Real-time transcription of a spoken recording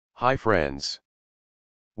Hi friends.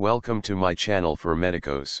 Welcome to my channel for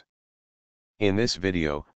Medicos. In this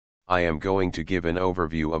video, I am going to give an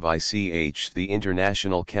overview of ICH, the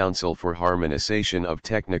International Council for Harmonization of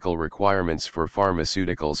Technical Requirements for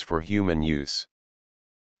Pharmaceuticals for Human Use.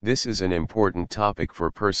 This is an important topic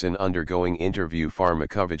for person undergoing interview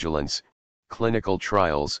pharmacovigilance, clinical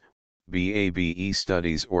trials, BABE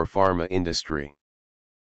studies or pharma industry.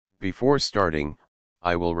 Before starting,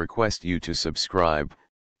 I will request you to subscribe,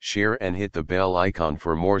 share and hit the bell icon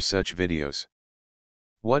for more such videos.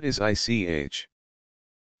 What is ICH?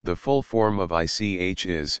 The full form of ICH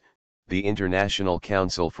is, the International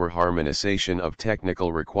Council for Harmonization of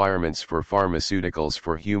Technical Requirements for Pharmaceuticals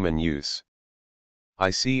for Human Use.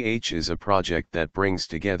 ICH is a project that brings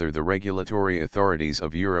together the regulatory authorities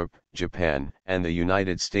of Europe, Japan, and the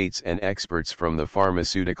United States and experts from the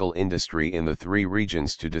pharmaceutical industry in the three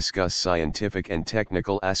regions to discuss scientific and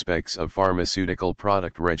technical aspects of pharmaceutical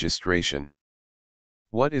product registration.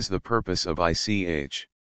 What is the purpose of ICH?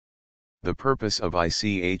 The purpose of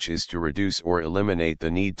ICH is to reduce or eliminate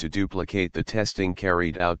the need to duplicate the testing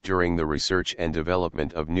carried out during the research and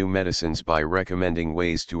development of new medicines by recommending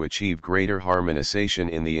ways to achieve greater harmonization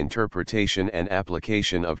in the interpretation and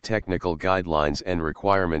application of technical guidelines and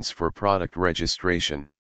requirements for product registration.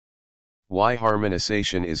 Why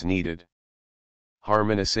harmonization is needed?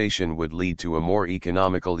 Harmonization would lead to a more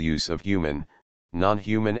economical use of human,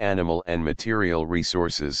 non-human animal and material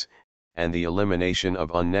resources, and the elimination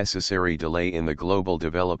of unnecessary delay in the global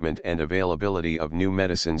development and availability of new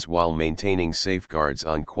medicines while maintaining safeguards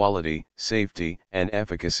on quality, safety, and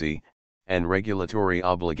efficacy, and regulatory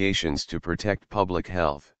obligations to protect public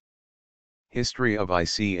health. History of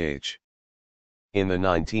ICH. In the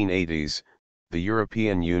 1980s, the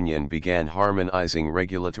European Union began harmonizing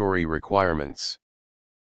regulatory requirements.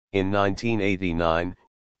 In 1989,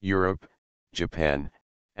 Europe, Japan,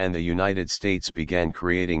 and the United States began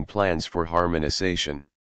creating plans for harmonization.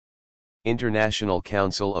 International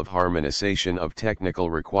Council of Harmonization of Technical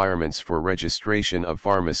Requirements for Registration of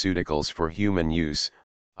Pharmaceuticals for Human Use,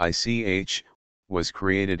 ICH, was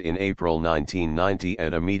created in April 1990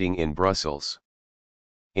 at a meeting in Brussels.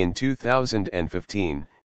 In 2015,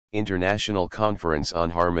 International Conference on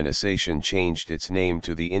Harmonization changed its name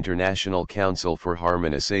to the International Council for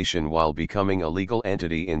Harmonization while becoming a legal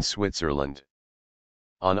entity in Switzerland.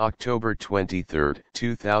 On October 23,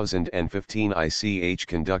 2015, ICH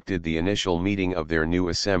conducted the initial meeting of their new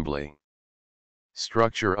assembly.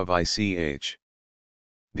 Structure of ICH.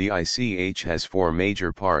 The ICH has four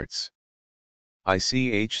major parts.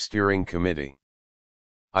 ICH Steering Committee,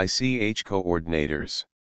 ICH Coordinators,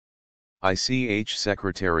 ICH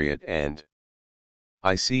Secretariat and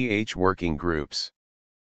ICH Working Groups.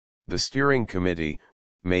 The Steering Committee,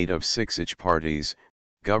 made of 6 parties,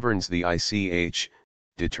 governs the ICH,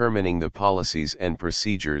 determining the policies and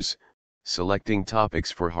procedures, selecting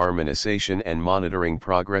topics for harmonization and monitoring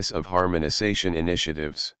progress of harmonization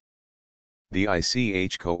initiatives. The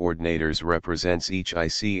ICH coordinators represents each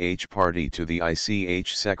ICH party to the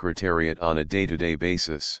ICH Secretariat on a day-to-day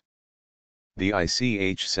basis. The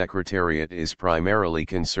ICH Secretariat is primarily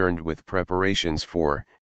concerned with preparations for,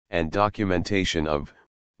 and documentation of,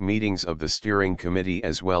 meetings of the Steering Committee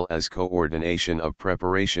as well as coordination of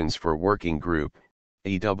preparations for Working Group,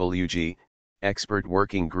 EWG, Expert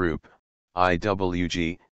Working Group,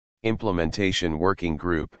 IWG, Implementation Working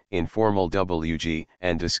Group, Informal WG,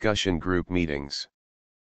 and Discussion Group meetings.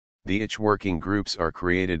 The ICH working groups are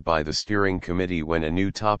created by the Steering Committee when a new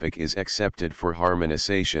topic is accepted for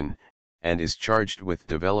harmonization, and is charged with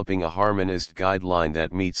developing a harmonized guideline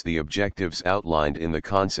that meets the objectives outlined in the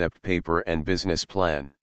concept paper and business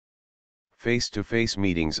plan. Face-to-face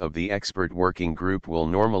meetings of the Expert Working Group will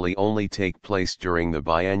normally only take place during the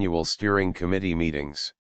biannual Steering Committee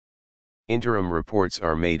meetings. Interim reports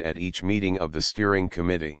are made at each meeting of the Steering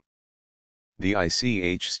Committee. The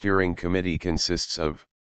ICH Steering Committee consists of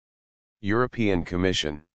European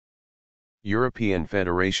Commission, European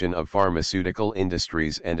Federation of Pharmaceutical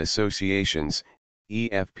Industries and Associations,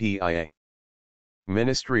 EFPIA,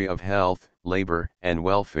 Ministry of Health, Labor and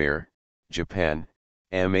Welfare, Japan,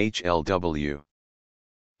 MHLW,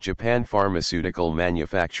 Japan Pharmaceutical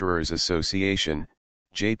Manufacturers Association,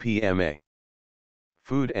 JPMA,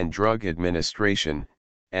 Food and Drug Administration,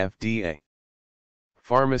 FDA,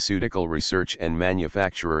 Pharmaceutical Research and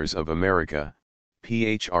Manufacturers of America,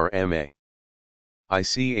 PHRMA.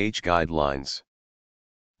 ICH Guidelines.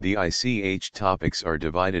 The ICH topics are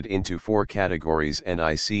divided into 4 categories and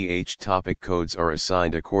ICH topic codes are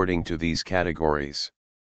assigned according to these categories.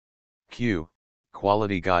 Q.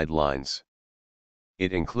 Quality Guidelines.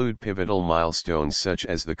 It include pivotal milestones such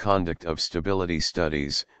as the conduct of stability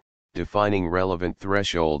studies, defining relevant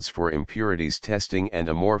thresholds for impurities testing and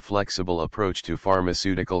a more flexible approach to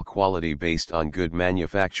pharmaceutical quality based on good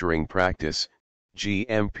manufacturing practice,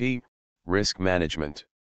 GMP, risk management.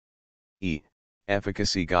 E.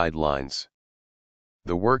 Efficacy guidelines.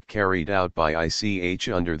 The work carried out by ICH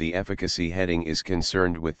under the Efficacy heading is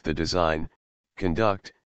concerned with the design,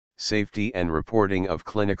 conduct, safety and reporting of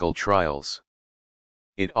clinical trials.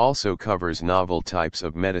 It also covers novel types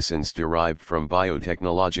of medicines derived from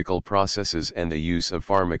biotechnological processes and the use of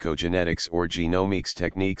pharmacogenetics or genomics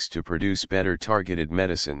techniques to produce better targeted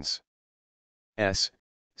medicines. S.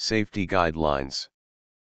 Safety guidelines.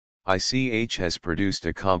 ICH has produced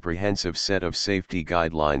a comprehensive set of safety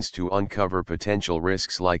guidelines to uncover potential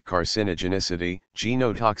risks like carcinogenicity,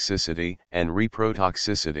 genotoxicity, and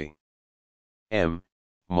reprotoxicity. M.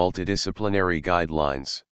 Multidisciplinary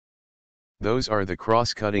guidelines. Those are the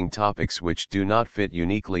cross-cutting topics which do not fit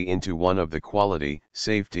uniquely into one of the quality,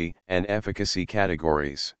 safety, and efficacy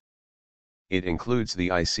categories. It includes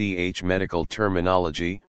the ICH medical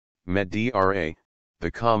terminology, MED-DRA,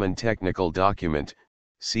 the Common Technical Document,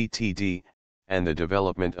 CTD, and the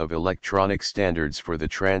development of electronic standards for the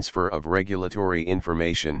transfer of regulatory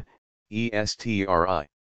information, ESTRI.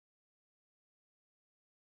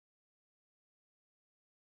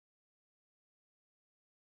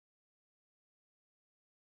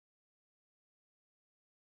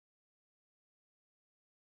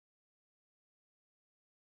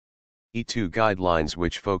 E2 guidelines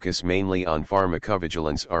which focus mainly on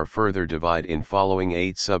pharmacovigilance are further divided in following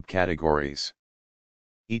 8 subcategories.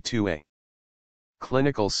 E2A.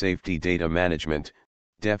 Clinical Safety Data Management,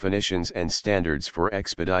 Definitions and Standards for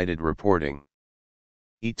Expedited Reporting.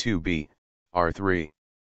 E2B, R3.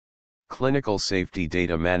 Clinical Safety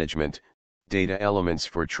Data Management, Data Elements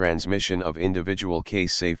for Transmission of Individual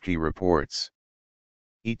Case Safety Reports.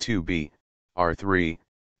 E2B, R3,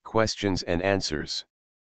 Questions and Answers.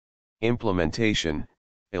 Implementation,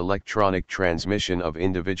 Electronic Transmission of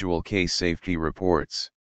Individual Case Safety Reports.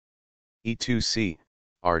 E2C,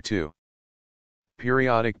 R2.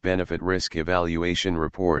 Periodic Benefit Risk Evaluation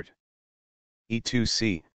Report.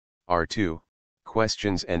 E2C, R2,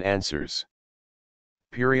 Questions and Answers.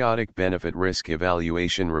 Periodic Benefit Risk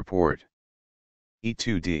Evaluation Report.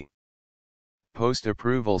 E2D.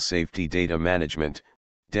 Post-Approval Safety Data Management,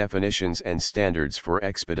 Definitions and Standards for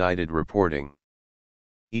Expedited Reporting.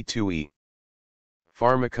 E2E.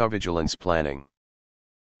 Pharmacovigilance Planning.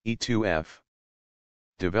 E2F.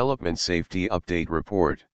 Development Safety Update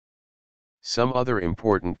Report. Some other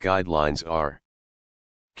important guidelines are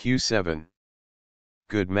Q7.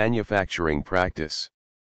 Good Manufacturing Practice.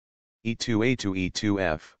 E2A to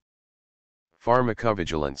E2F.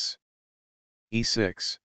 Pharmacovigilance.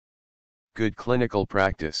 E6. Good Clinical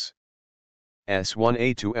Practice.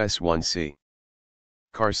 S1A to S1C.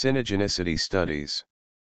 Carcinogenicity Studies.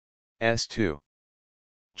 S2.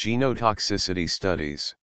 Genotoxicity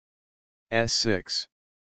Studies. S6.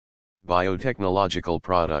 Biotechnological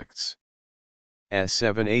Products.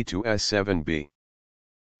 S7A to S7B.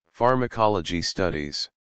 Pharmacology Studies.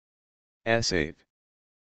 S8.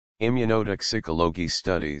 Immunotoxicology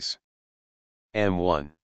Studies. M1.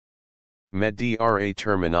 MED-DRA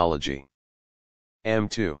Terminology.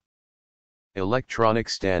 M2. Electronic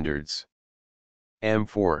Standards.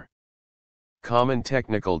 M4. Common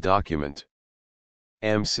Technical Document.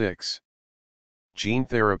 M6. Gene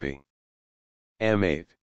Therapy. M8.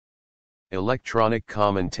 Electronic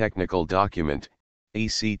Common Technical Document,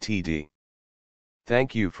 ECTD.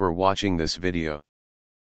 Thank you for watching this video.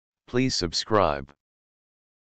 Please subscribe.